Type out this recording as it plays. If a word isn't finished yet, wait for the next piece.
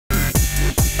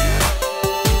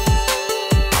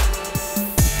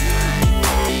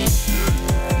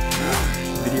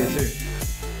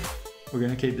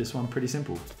keep this one pretty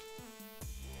simple.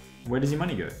 Where does your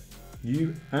money go?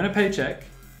 You earn a paycheck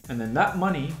and then that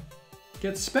money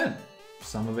gets spent.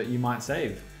 Some of it you might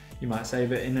save. You might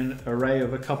save it in an array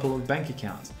of a couple of bank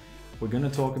accounts. We're going to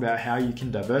talk about how you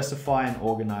can diversify and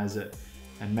organize it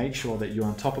and make sure that you're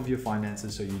on top of your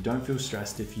finances so you don't feel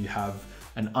stressed if you have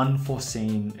an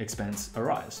unforeseen expense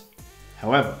arise.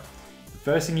 However, the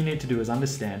first thing you need to do is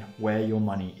understand where your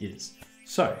money is.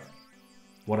 So,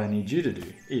 what I need you to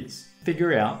do is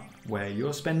figure out where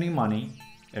you're spending money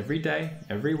every day,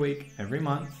 every week, every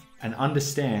month, and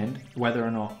understand whether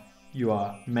or not you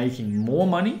are making more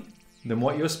money than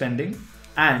what you're spending,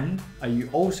 and are you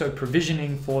also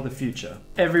provisioning for the future.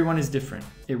 Everyone is different.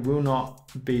 It will not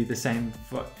be the same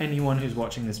for anyone who's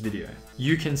watching this video.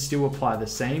 You can still apply the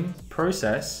same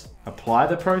process,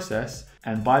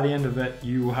 and by the end of it,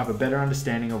 you will have a better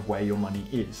understanding of where your money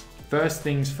is. First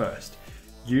things first,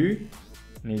 you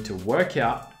need to work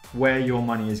out where your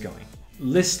money is going.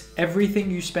 List everything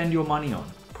you spend your money on.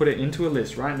 Put it into a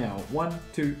list right now. 1,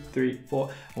 2, 3, 4.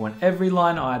 I want every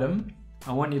line item,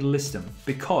 I want you to list them,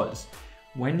 because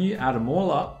when you add them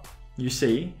all up, you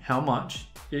see how much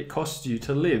it costs you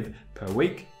to live per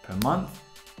week, per month.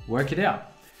 Work it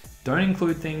out. Don't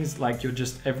include things like your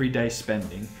just everyday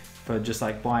spending for just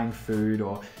like buying food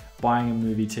or buying a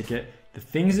movie ticket. The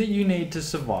things that you need to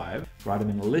survive, write them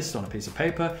in a list on a piece of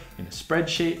paper, in a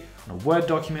spreadsheet, on a Word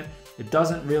document. It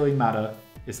doesn't really matter.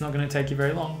 It's not going to take you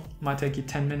very long. It might take you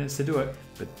 10 minutes to do it,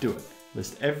 but do it.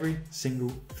 List every single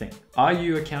thing. Are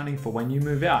you accounting for when you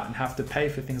move out and have to pay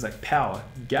for things like power,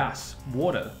 gas,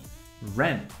 water,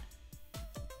 rent?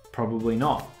 Probably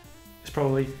not. It's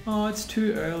probably, oh, it's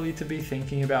too early to be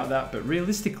thinking about that. But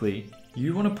realistically,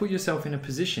 you want to put yourself in a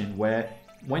position where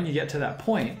when you get to that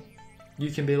point,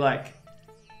 you can be like,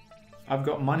 I've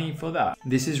got money for that.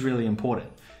 This is really important.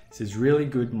 This is really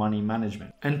good money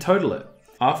management. And total it.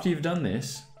 After you've done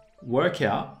this, work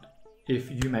out if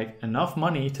you make enough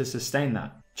money to sustain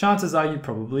that. Chances are you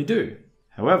probably do.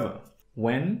 However,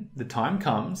 when the time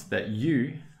comes that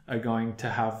you are going to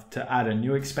have to add a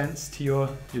new expense to your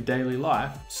daily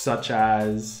life, such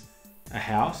as a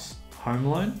house, home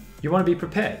loan, you want to be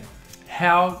prepared.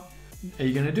 How are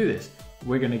you going to do this?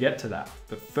 We're going to get to that.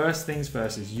 But first things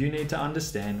first is you need to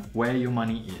understand where your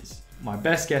money is. My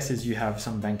best guess is you have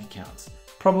some bank accounts.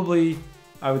 Probably,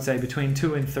 I would say between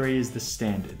 2 and 3 is the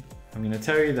standard. I'm going to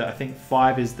tell you that I think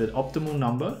 5 is the optimal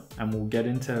number, and we'll get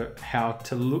into how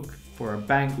to look for a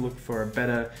bank, look for a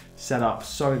better setup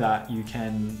so that you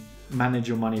can manage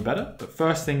your money better. But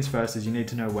first things first is you need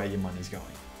to know where your money's going.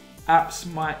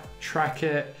 Apps might track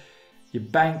it, your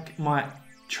bank might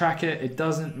track it, it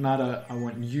doesn't matter. I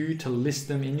want you to list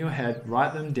them in your head,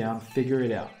 write them down, figure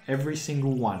it out, every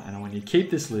single one. And I want you to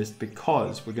keep this list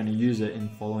because we're going to use it in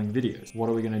following videos. What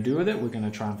are we going to do with it? We're going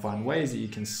to try and find ways that you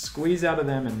can squeeze out of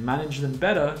them and manage them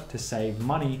better to save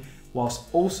money whilst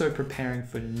also preparing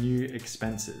for new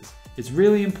expenses. It's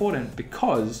really important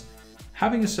because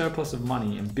having a surplus of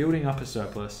money and building up a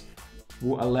surplus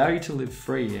will allow you to live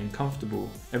free and comfortable.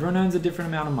 Everyone earns a different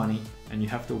amount of money and you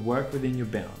have to work within your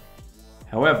bound.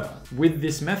 However, with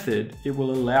this method, it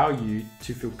will allow you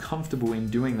to feel comfortable in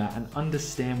doing that and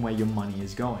understand where your money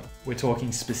is going. We're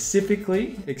talking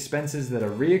specifically expenses that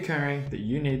are reoccurring that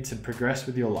you need to progress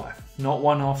with your life, not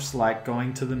one-offs like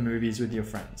going to the movies with your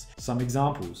friends. Some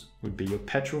examples would be your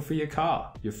petrol for your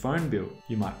car, your phone bill,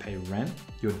 you might pay rent,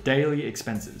 your daily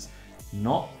expenses,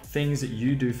 not things that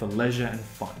you do for leisure and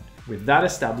fun. With that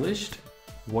established,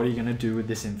 what are you going to do with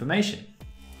this information?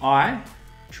 I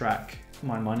track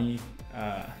my money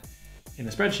in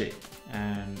a spreadsheet,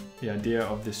 and the idea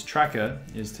of this tracker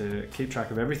is to keep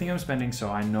track of everything I'm spending so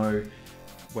I know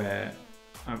when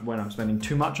I'm spending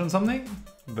too much on something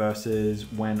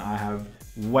versus when I have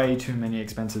way too many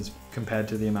expenses compared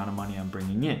to the amount of money I'm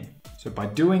bringing in. So by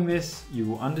doing this, you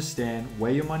will understand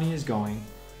where your money is going.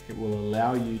 It will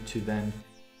allow you to then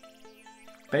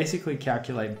basically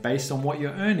calculate based on what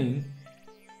you're earning,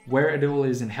 where it all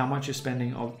is and how much you're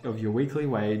spending of your weekly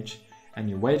wage. And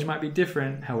your wage might be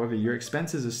different, however, your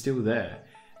expenses are still there.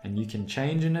 And you can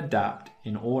change and adapt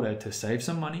in order to save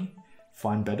some money,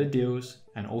 find better deals,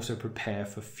 and also prepare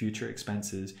for future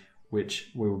expenses,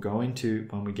 which we will go into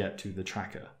when we get to the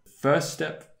tracker. First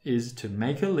step is to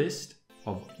make a list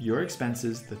of your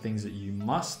expenses, the things that you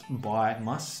must buy,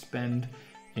 must spend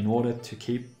in order to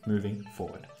keep moving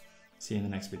forward. See you in the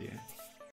next video.